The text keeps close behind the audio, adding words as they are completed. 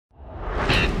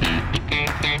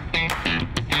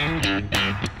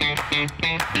Morning,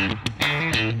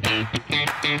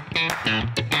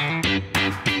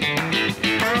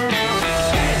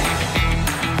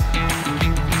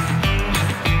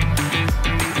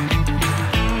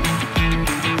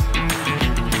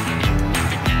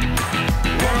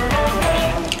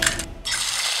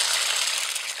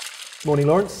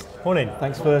 Lawrence. Morning.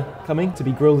 Thanks for coming to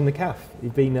be grilled in the CAF.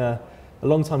 You've been a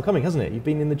long time coming, hasn't it? You've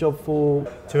been in the job for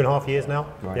 2.5 years now.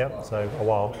 Right. Yep, so a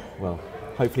while. Well,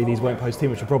 hopefully these won't pose too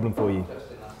much of a problem for you.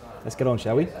 Let's get on,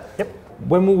 shall we? Yep.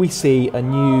 When will we see a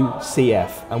new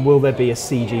CF, and will there be a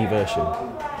CG version?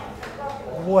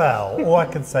 Well, all I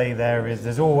can say there is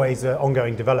there's always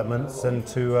ongoing developments, and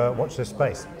to watch this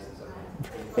space.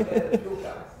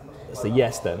 That's a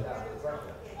yes then.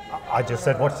 I just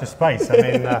said watch this space. I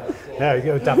mean, no,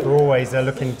 DAF are always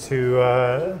looking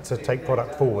to take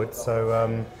product forward,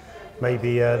 so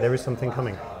maybe there is something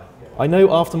coming. I know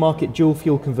aftermarket dual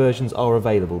fuel conversions are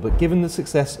available, but given the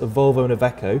success of Volvo and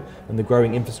Iveco and the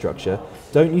growing infrastructure,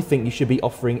 don't you think you should be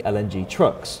offering LNG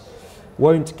trucks?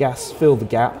 Won't gas fill the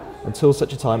gap until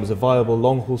such a time as a viable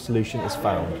long-haul solution is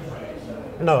found?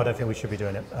 No, I don't think we should be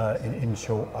doing it. In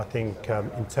short, I think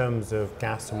in terms of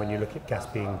gas, and when you look at gas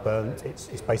being burnt,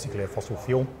 it's basically a fossil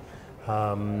fuel,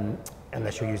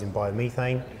 unless you're using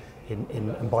biomethane.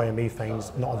 And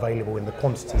biomethane's not available in the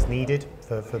quantities needed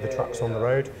for the trucks on the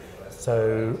road.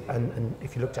 So, and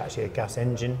if you looked at actually a gas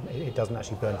engine, it doesn't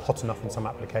actually burn hot enough in some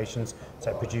applications,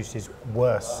 so it produces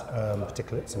worse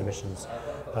particulates and emissions.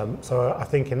 So I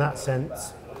think in that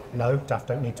sense, no, DAF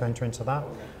don't need to enter into that.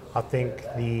 I think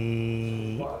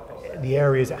the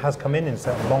areas it has come in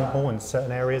certain long haul, in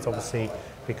certain areas, obviously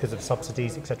because of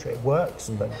subsidies, etc., it works,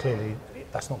 but clearly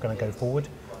that's not going to go forward.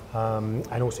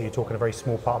 And also you're talking a very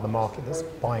small part of the market that's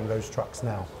buying those trucks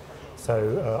now.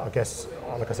 So I guess,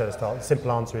 like I said at the start, the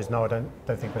simple answer is no, I don't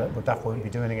think DAF won't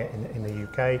be doing it in the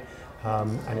UK,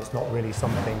 and it's not really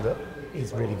something that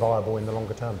is really viable in the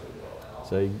longer term.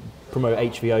 So promote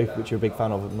HVO, which you're a big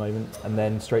fan of at the moment, and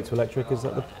then straight to electric, is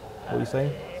that what you're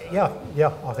saying? Yeah.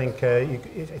 I think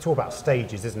it's all about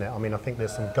stages, isn't it? I mean, I think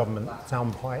there's some government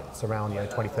sound bites around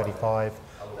 2035,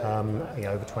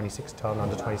 over 26 tonne,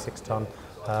 under 26 tonne.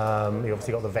 You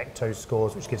obviously got the Vecto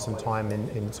scores, which gives some time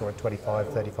in sort of 25,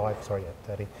 35,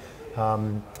 30.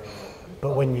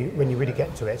 But when you really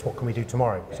get to it, it's what can we do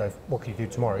tomorrow? So what can you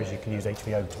do tomorrow is you can use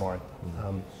HVO tomorrow.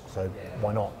 So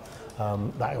why not?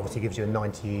 That obviously gives you a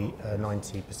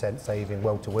 90% saving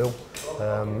well to wheel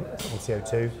on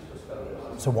CO2.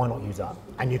 So why not use that?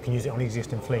 And you can use it on the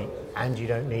existing fleet, and you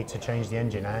don't need to change the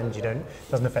engine, and it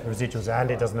doesn't affect the residuals,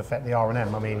 and it doesn't affect the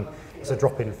R&M. I mean, it's a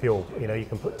drop in fuel. You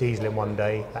can put diesel in one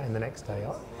day, that in the next day.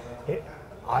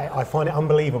 I find it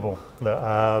unbelievable that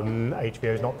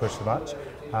HVO is not pushed so much,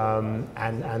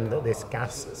 and that this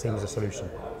gas seems a solution,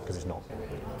 because it's not.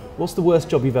 What's the worst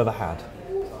job you've ever had?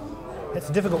 It's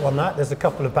a difficult one, that. There's a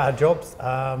couple of bad jobs,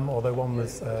 although one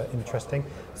was interesting.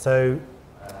 So,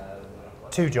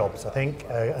 2 jobs, I think,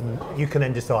 and you can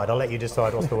then decide. I'll let you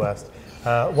decide what's the worst.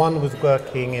 One was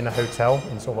working in a hotel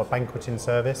in sort of a banqueting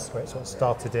service, where it sort of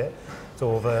started at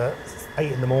sort of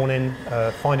 8 in the morning,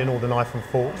 finding all the knife and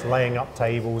forks, laying up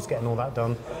tables, getting all that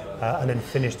done, and then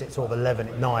finished at sort of 11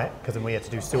 at night, because then we had to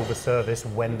do silver service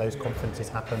when those conferences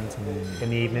happened in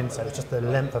the evening. So it's just the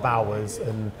length of hours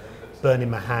and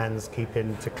burning my hands,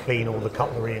 keeping to clean all the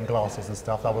cutlery and glasses and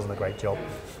stuff. That wasn't a great job.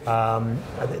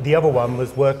 The other one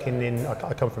was working in,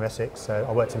 I come from Essex, so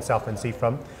I worked in Southend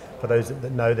Seafront. For those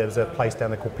that know, there was a place down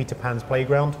there called Peter Pan's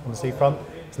Playground on the seafront.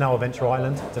 It's now a venture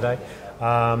island today.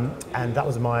 And that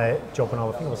was my job when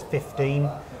I think I was 15.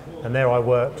 And there I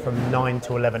worked from 9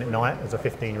 to 11 at night as a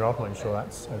 15-year-old. I'm not sure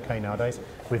that's okay nowadays,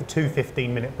 with 2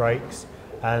 15-minute breaks.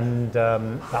 And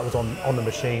that was on the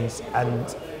machines,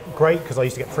 and great because I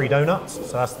used to get free donuts,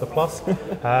 so that's the plus.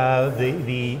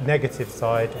 The negative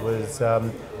side was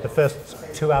the first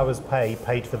 2 hours pay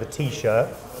paid for the t-shirt,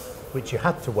 which you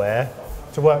had to wear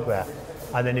to work there,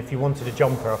 and then if you wanted a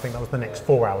jumper, I think that was the next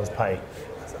 4 hours pay.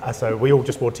 So we all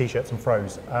just wore t-shirts and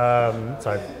froze.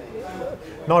 So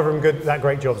neither of them good, that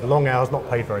great jobs, long hours, not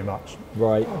paid very much.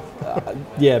 Right.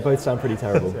 Yeah, both sound pretty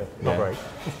terrible. Not great.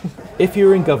 If you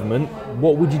were in government,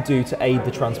 what would you do to aid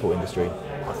the transport industry?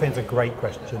 I think it's a great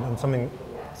question, and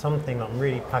something I'm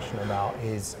really passionate about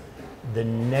is the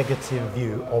negative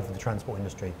view of the transport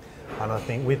industry. And I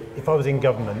think if I was in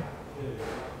government,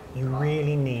 you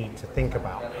really need to think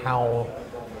about how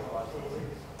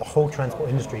the whole transport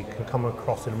industry can come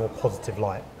across in a more positive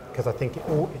light, because I think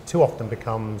it too often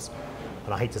becomes,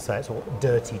 and I hate to say it, sort of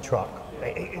dirty truck.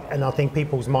 and I think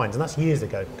people's minds, and that's years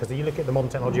ago, because you look at the modern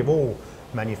technology of all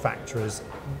manufacturers,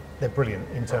 they're brilliant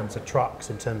in terms of trucks,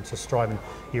 in terms of striving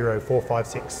Euro 4, 5,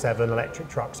 6, 7, electric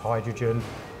trucks, hydrogen.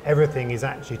 Everything is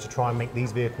actually to try and make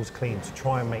these vehicles clean, to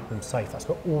try and make them safe. That's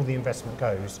where all the investment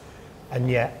goes. And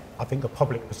yet, I think the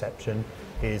public perception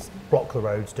is block the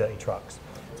roads, dirty trucks.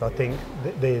 So I think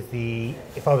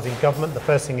if I was in government, the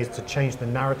first thing is to change the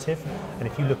narrative. And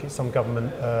if you look at some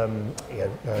government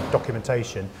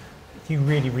documentation, if you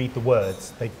really read the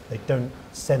words, they don't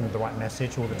send the right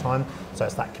message all the time. So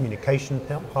it's that communication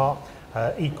part.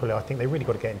 Equally, I think they really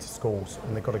got to get into schools,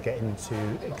 and they've got to get into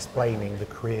explaining the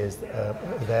careers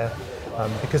there,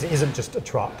 because it isn't just a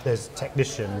truck. There's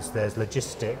technicians, there's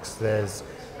logistics, there's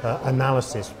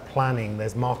analysis, planning,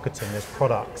 there's marketing, there's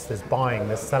products, there's buying,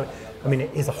 there's selling. I mean,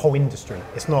 it is a whole industry.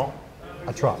 It's not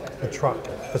a truck. A truck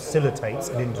facilitates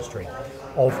an industry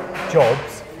of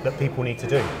jobs that people need to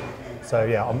do. So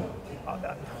yeah,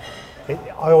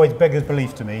 I always beggars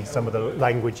belief to me, some of the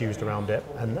language used around it,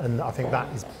 and I think that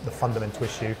is the fundamental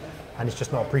issue, and it's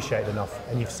just not appreciated enough.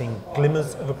 And you've seen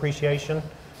glimmers of appreciation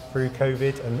through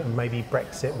COVID and maybe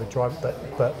Brexit with drive,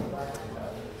 but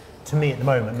to me at the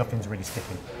moment, nothing's really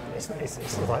sticking. It's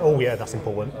like, oh yeah, that's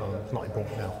important. It's not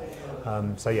important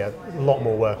now. So yeah, a lot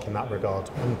more work in that regard,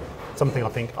 and something I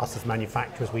think us as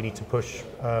manufacturers we need to push,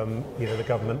 the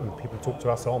government and people talk to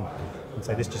us on, and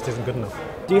say this just isn't good enough.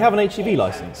 Do you have an HGV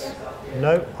licence?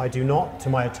 No, I do not. To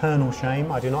my eternal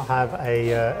shame, I do not have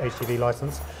a HGV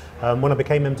licence. When I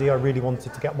became MD, I really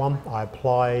wanted to get one. I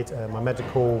applied. My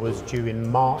medical was due in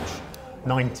March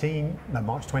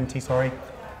 20, sorry,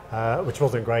 which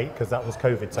wasn't great because that was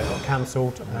COVID, so it got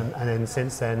cancelled. And then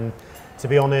since then, to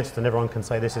be honest, and everyone can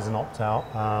say this is an opt-out,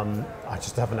 I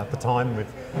just haven't had the time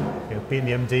with being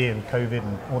the MD and COVID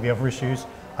and all the other issues.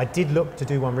 I did look to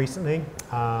do one recently,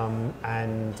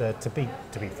 and to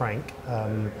be frank,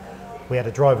 we had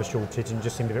a driver shortage and it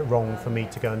just seemed a bit wrong for me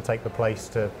to go and take the place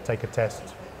to take a test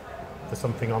for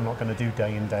something I'm not going to do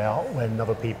day in, day out when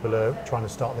other people are trying to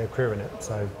start their career in it.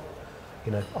 So,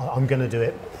 I'm going to do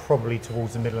it probably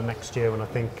towards the middle of next year when I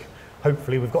think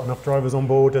hopefully we've got enough drivers on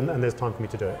board and there's time for me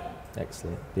to do it.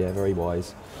 Excellent. Yeah, very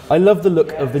wise. I love the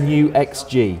look of the new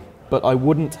XG, but I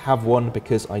wouldn't have one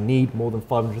because I need more than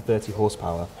 530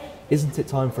 horsepower. Isn't it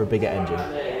time for a bigger engine?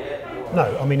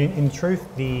 No, I mean, in truth,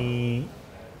 the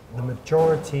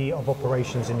majority of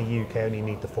operations in the UK only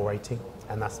need the 480,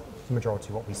 and that's the majority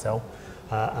of what we sell.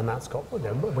 And that's got,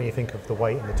 when you think of the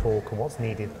weight and the torque and what's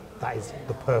needed, that is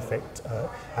the perfect,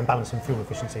 and balancing fuel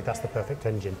efficiency, that's the perfect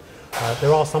engine.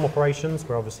 There are some operations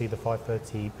where obviously the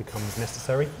 530 becomes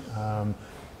necessary.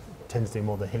 Tends to do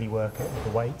more the hilly work at the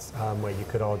weights, where you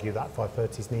could argue that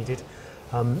 530 is needed.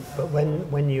 But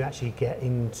when you actually get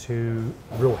into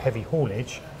real heavy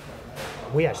haulage,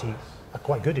 we actually are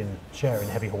quite good in sharing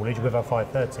heavy haulage with our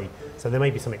 530. So there may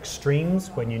be some extremes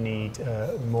when you need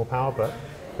more power, but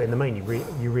in the main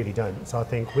you really don't. So I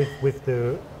think with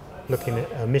the looking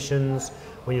at emissions,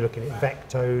 when you're looking at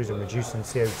vectos and reducing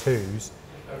CO2s,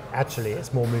 actually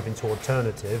it's more moving to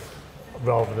alternative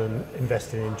rather than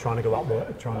investing in trying to go up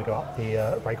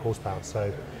the brake horsepower.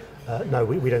 So no,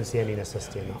 we don't see any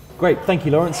necessity in that. Great, thank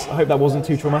you, Laurence. I hope that wasn't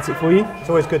too traumatic for you. It's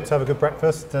always good to have a good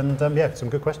breakfast and yeah, some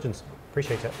good questions.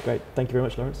 Appreciate it. Great, thank you very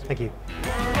much, Laurence. Thank you.